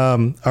you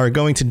are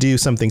going to do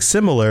something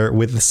similar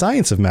with the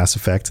science of Mass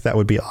Effect. That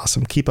would be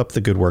awesome. Keep up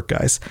the good work,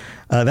 guys.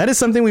 That is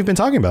something we've been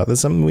talking about. That's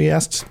something we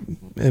asked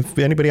if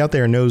anybody out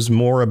there knows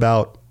more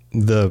about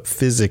the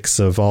physics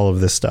of all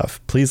of this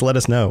stuff. Please let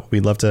us know.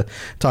 We'd love to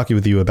talk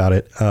with you about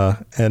it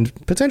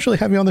and potentially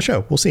have you on the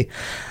show. We'll see.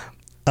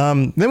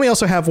 Then we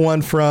also have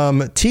one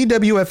from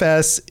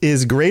TWFS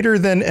is greater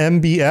than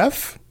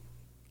MBF.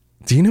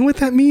 Do you know what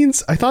that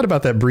means? I thought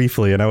about that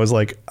briefly and I was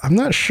like, I'm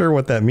not sure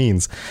what that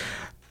means.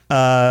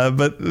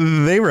 But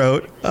they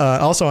wrote,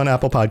 also on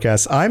Apple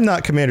Podcasts, I'm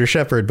not Commander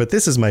Shepard, but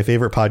this is my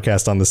favorite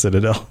podcast on the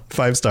Citadel.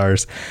 5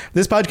 stars.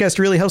 This podcast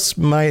really helps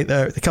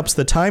helps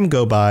the time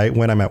go by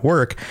when I'm at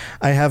work.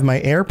 I have my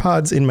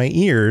AirPods in my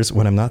ears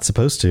when I'm not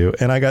supposed to,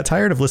 and I got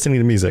tired of listening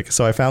to music.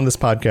 So I found this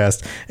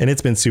podcast and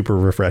it's been super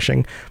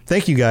refreshing.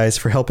 Thank you guys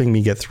for helping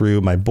me get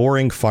through my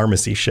boring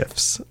pharmacy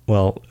shifts.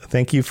 Well,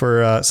 thank you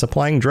for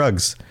supplying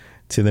drugs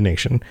to the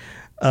nation.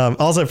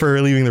 Also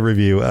for leaving the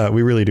review.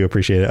 We really do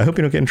appreciate it. I hope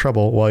you don't get in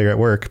trouble while you're at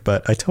work,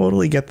 but I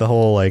totally get the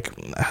whole, like,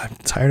 I'm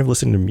tired of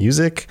listening to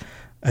music.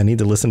 I need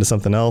to listen to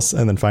something else,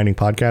 and then finding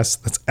podcasts.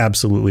 That's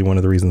absolutely one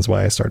of the reasons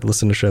why I started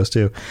listening to shows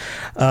too.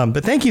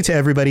 But thank you to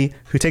everybody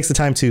who takes the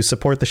time to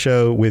support the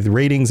show with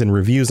ratings and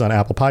reviews on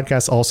Apple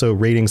Podcasts, also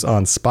ratings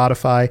on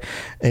Spotify,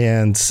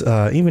 and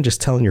even just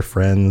telling your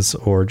friends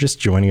or just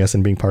joining us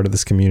and being part of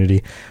this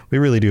community. We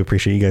really do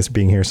appreciate you guys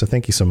being here. So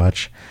thank you so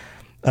much.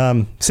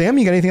 Sam,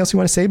 you got anything else you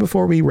want to say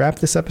before we wrap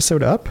this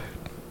episode up?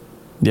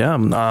 Yeah.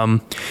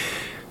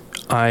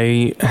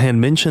 I had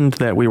mentioned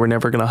that we were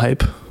never going to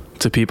hype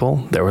to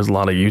people. There was a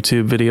lot of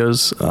YouTube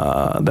videos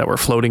that were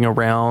floating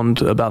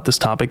around about this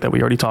topic that we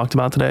already talked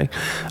about today.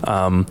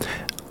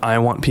 I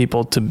want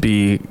people to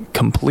be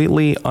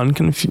completely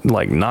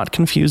not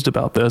confused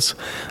about this.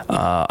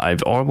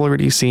 I've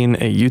already seen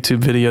a YouTube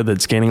video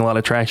that's gaining a lot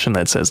of traction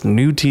that says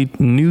new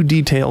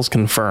details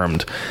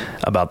confirmed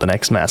about the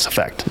next Mass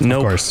Effect.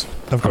 Nope.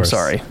 Of course. I'm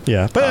sorry.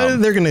 Yeah, but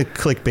they're going to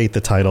clickbait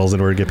the titles in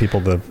order to get people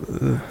to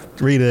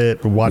read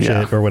it, watch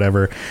it, or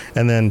whatever,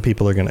 and then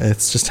people are going to.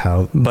 It's just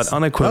how. But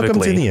unequivocally,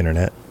 welcome to the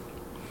internet.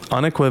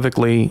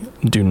 Unequivocally,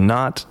 do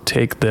not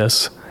take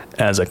this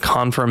as a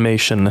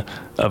confirmation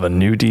of a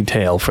new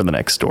detail for the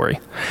next story.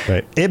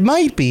 Right. It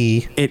might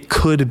be. It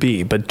could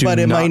be, but do not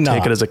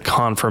take it as a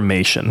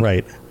confirmation.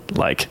 Right.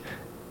 Like,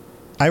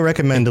 I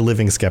recommend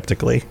living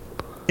skeptically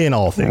in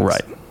all things.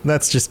 Right.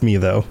 That's just me,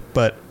 though.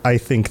 But I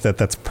think that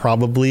that's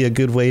probably a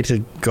good way to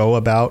go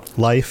about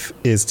life,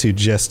 is to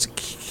just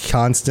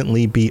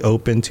constantly be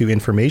open to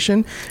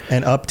information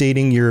and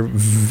updating your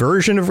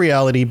version of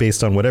reality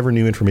based on whatever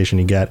new information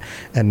you get,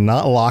 and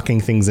not locking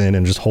things in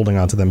and just holding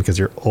on to them because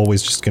you're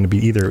always just going to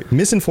be either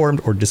misinformed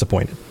or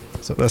disappointed.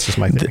 So that's just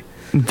my theory.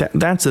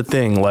 That's the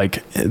thing.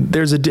 Like,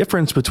 there's a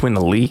difference between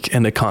a leak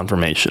and a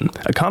confirmation.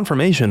 A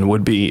confirmation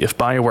would be if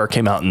BioWare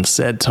came out and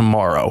said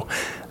tomorrow,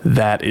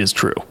 that is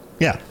true.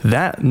 Yeah.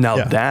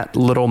 That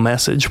little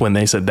message when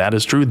they said that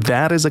is true,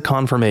 that is a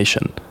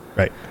confirmation.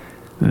 Right.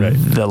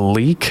 The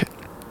leak,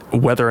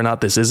 whether or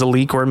not this is a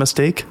leak or a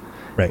mistake,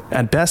 right.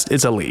 At best,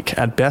 it's a leak.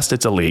 At best,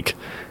 it's a leak.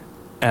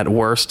 At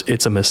worst,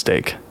 it's a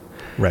mistake.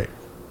 Right.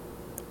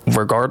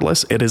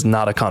 Regardless, it is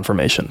not a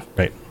confirmation.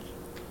 Right.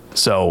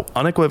 So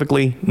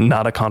unequivocally,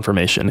 not a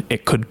confirmation.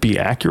 It could be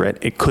accurate.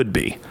 It could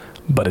be,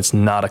 but it's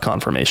not a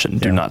confirmation.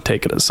 Do not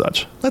take it as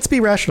such. Let's be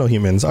rational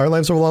humans. Our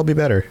lives will all be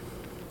better.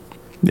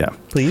 Yeah.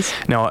 Please.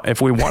 Now, if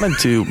we wanted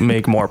to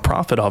make more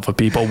profit off of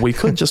people, we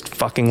could just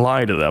fucking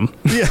lie to them.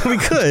 Yeah, we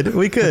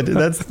could.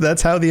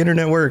 That's how the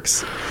internet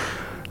works.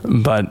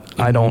 But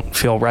I don't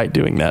feel right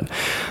doing that.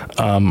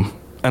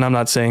 And I'm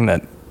not saying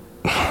that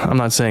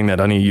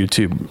any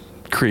YouTube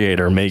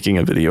creator making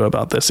a video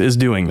about this is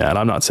doing that.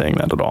 I'm not saying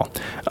that at all.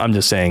 I'm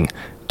just saying,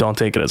 don't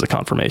take it as a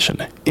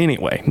confirmation.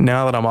 Anyway,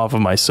 now that I'm off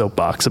of my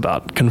soapbox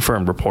about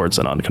confirmed reports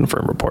and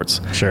unconfirmed reports,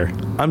 sure,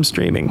 I'm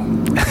streaming.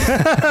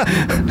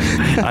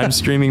 I'm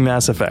streaming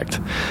Mass Effect,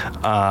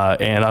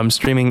 and I'm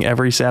streaming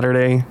every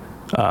Saturday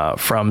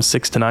from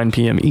 6 to 9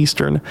 p.m.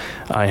 Eastern.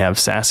 I have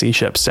Sassy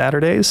Ship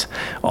Saturdays.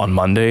 On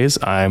Mondays,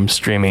 I'm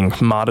streaming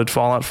modded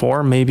Fallout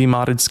 4, maybe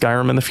modded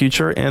Skyrim in the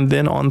future. And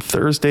then on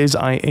Thursdays,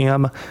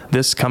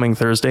 this coming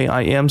Thursday,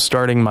 I am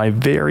starting my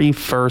very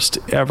first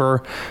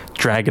ever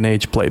Dragon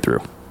Age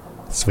playthrough.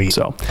 Sweet.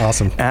 So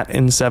awesome. At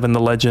N7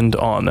 the Legend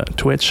on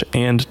Twitch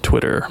and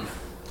Twitter.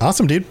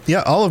 Awesome, dude.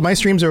 Yeah, all of my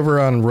streams are over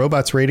on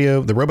Robots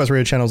Radio, the Robots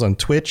Radio channels on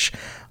Twitch,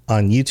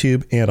 on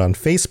YouTube, and on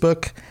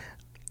Facebook.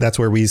 That's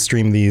where we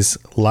stream these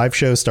live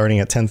shows starting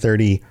at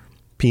 10:30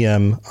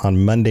 p.m.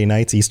 on Monday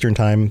nights, Eastern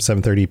time,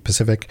 7:30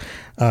 Pacific.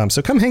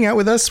 So come hang out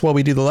with us while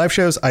we do the live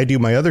shows. I do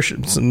my other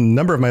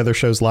number of my other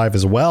shows live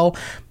as well.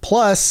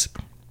 Plus,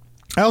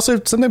 I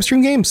also sometimes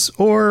stream games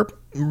or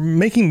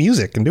making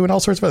music and doing all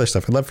sorts of other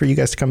stuff. I'd love for you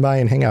guys to come by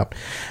and hang out.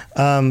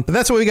 But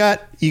that's what we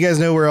got. You guys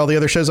know where all the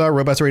other shows are,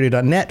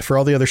 robotsradio.net for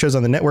all the other shows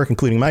on the network,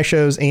 including my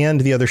shows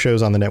and the other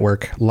shows on the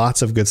network.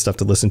 Lots of good stuff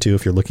to listen to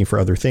if you're looking for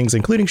other things,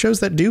 including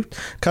shows that do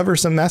cover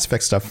some Mass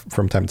Effect stuff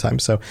from time to time.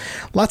 So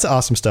lots of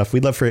awesome stuff.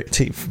 We'd love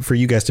for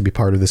you guys to be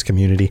part of this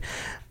community.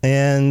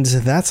 And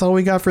that's all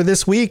we got for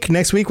this week.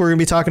 Next week, we're going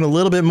to be talking a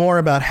little bit more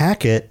about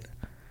Hackett.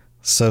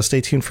 So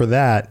stay tuned for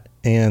that.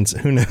 And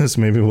who knows,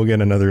 maybe we'll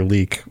get another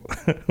leak.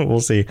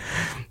 We'll see.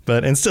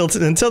 But until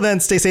then,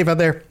 stay safe out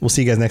there. We'll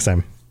see you guys next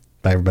time.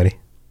 Bye, everybody.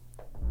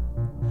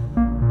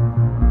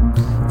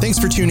 Thanks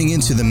for tuning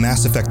into the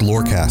Mass Effect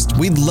Lorecast.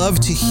 We'd love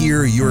to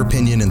hear your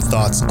opinion and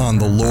thoughts on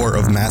the lore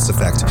of Mass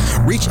Effect.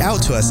 Reach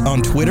out to us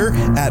on Twitter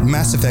at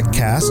Mass Effect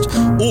Cast,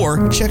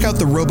 or check out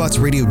the Robots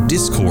Radio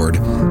Discord.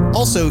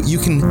 Also, you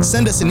can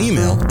send us an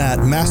email at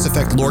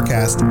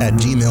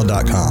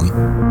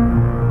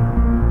masseffectlorecast@gmail.com.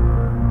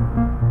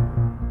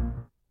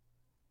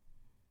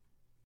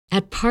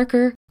 At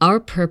Parker,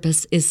 our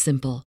purpose is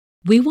simple.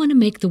 We want to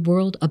make the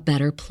world a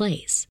better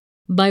place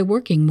by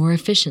working more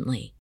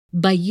efficiently,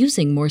 by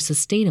using more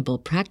sustainable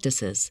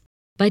practices,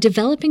 by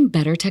developing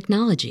better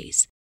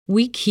technologies.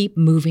 We keep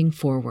moving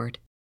forward.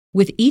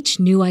 With each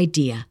new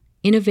idea,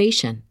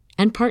 innovation,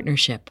 and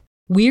partnership,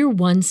 we're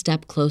one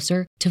step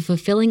closer to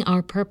fulfilling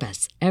our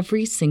purpose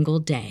every single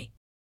day.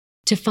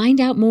 To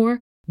find out more,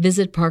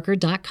 visit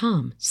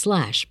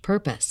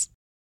parker.com/purpose.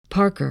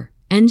 Parker,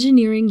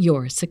 engineering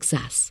your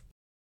success.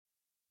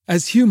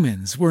 As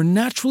humans, we're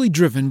naturally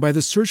driven by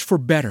the search for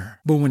better.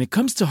 But when it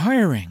comes to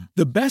hiring,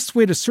 the best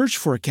way to search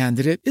for a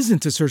candidate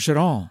isn't to search at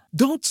all.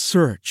 Don't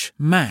search,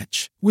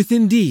 match with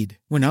Indeed.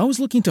 When I was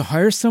looking to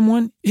hire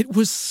someone, it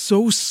was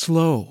so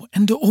slow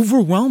and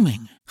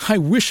overwhelming. I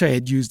wish I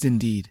had used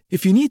Indeed.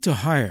 If you need to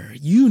hire,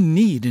 you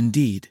need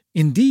Indeed.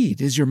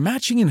 Indeed is your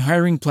matching and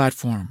hiring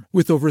platform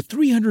with over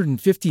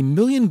 350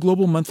 million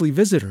global monthly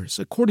visitors,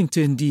 according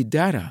to Indeed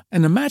data,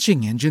 and a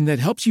matching engine that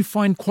helps you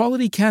find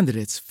quality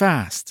candidates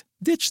fast.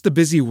 Ditch the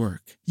busy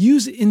work.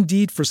 Use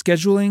Indeed for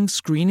scheduling,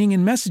 screening,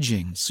 and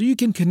messaging so you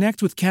can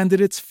connect with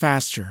candidates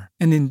faster.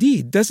 And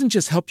Indeed doesn't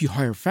just help you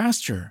hire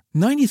faster.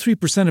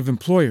 93% of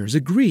employers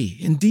agree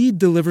Indeed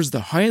delivers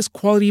the highest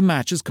quality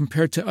matches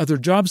compared to other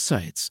job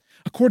sites,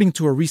 according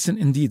to a recent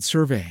Indeed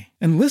survey.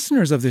 And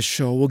listeners of this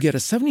show will get a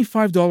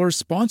 $75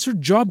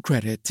 sponsored job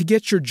credit to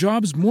get your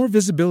jobs more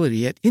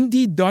visibility at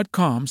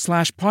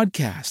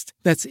Indeed.com/podcast.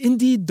 That's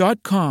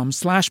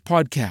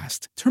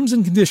Indeed.com/podcast. Terms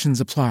and conditions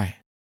apply.